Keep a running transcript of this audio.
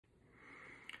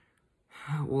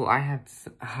Well, I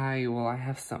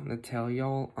have something to tell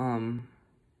y'all.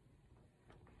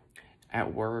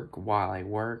 At work, while I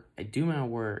work, I do my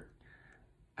work,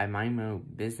 I mind my own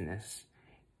business,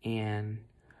 and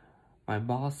my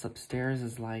boss upstairs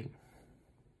is like,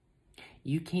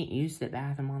 you can't use the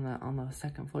bathroom on the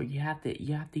second floor. You have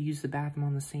to use the bathroom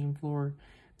on the same floor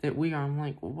that we are. I'm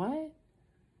like, what?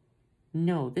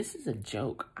 No, this is a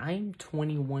joke. I'm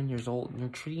 21 years old, and you're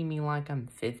treating me like I'm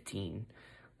 15.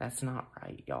 That's not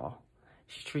right, y'all.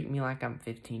 She treat me like I'm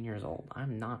 15 years old.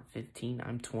 I'm not 15,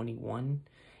 I'm 21.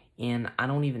 And I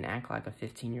don't even act like a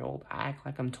 15-year-old. I act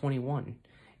like I'm 21.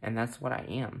 And that's what I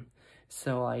am.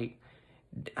 So, like,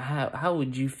 how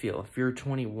would you feel if you're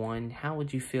 21? How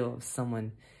would you feel if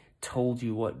someone told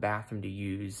you what bathroom to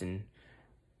use? And,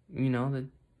 you know,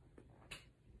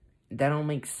 that don't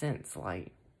make sense.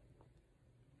 Like,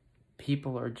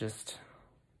 people are just,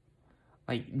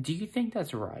 like, do you think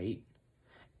that's right?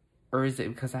 Or is it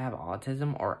because I have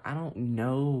autism? Or I don't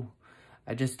know.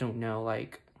 I just don't know.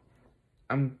 Like,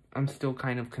 I'm still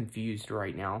kind of confused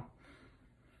right now.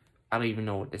 I don't even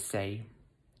know what to say.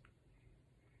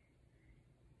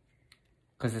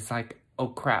 Because it's like, oh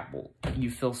crap, well,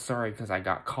 you feel sorry because I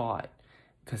got caught.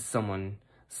 Because someone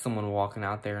walking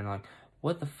out there and like,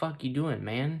 what the fuck you doing,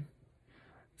 man?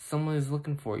 Someone is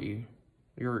looking for you.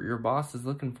 Your boss is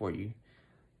looking for you.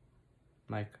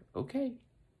 I'm like, okay.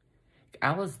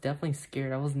 I was definitely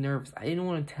scared. I was nervous. I didn't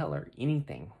want to tell her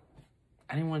anything.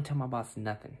 I didn't want to tell my boss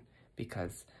nothing.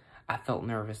 Because I felt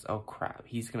nervous. Oh crap,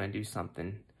 he's going to do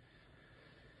something.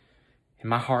 And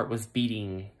my heart was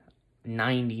beating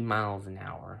 90 miles an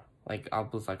hour. Like, I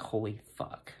was like, holy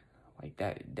fuck. Like,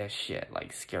 that shit,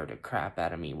 like, scared the crap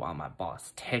out of me while my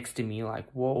boss texted me, like,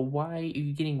 well, why are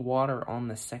you getting water on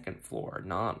the second floor?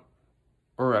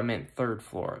 Or I meant third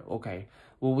floor. Okay,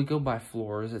 well, we go by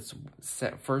floors. It's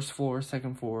first floor,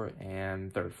 second floor,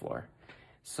 and third floor.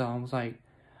 So I was like,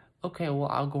 okay, well,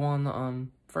 I'll go on the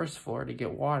first floor to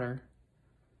get water.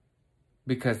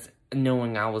 Because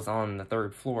knowing I was on the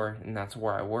third floor, and that's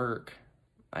where I work,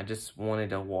 I just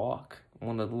wanted a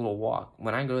little walk.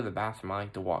 When I go to the bathroom, I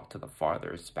like to walk to the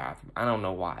farthest bathroom. I don't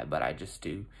know why, but I just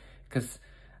do. Because,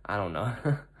 I don't know.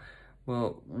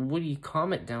 Well, what do you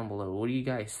comment down below? What do you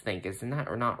guys think? Isn't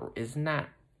that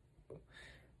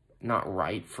not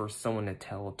right for someone to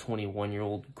tell a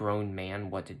 21-year-old grown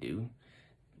man what to do?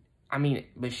 I mean,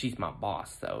 but she's my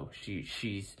boss, though.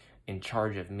 She's in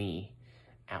charge of me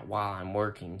while I'm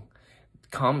working.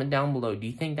 Comment down below. Do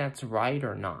you think that's right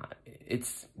or not?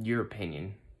 It's your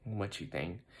opinion. What you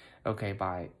think. Okay,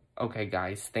 bye. Okay,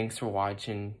 guys. Thanks for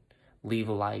watching. Leave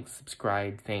a like,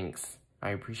 subscribe. Thanks.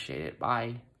 I appreciate it.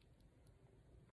 Bye.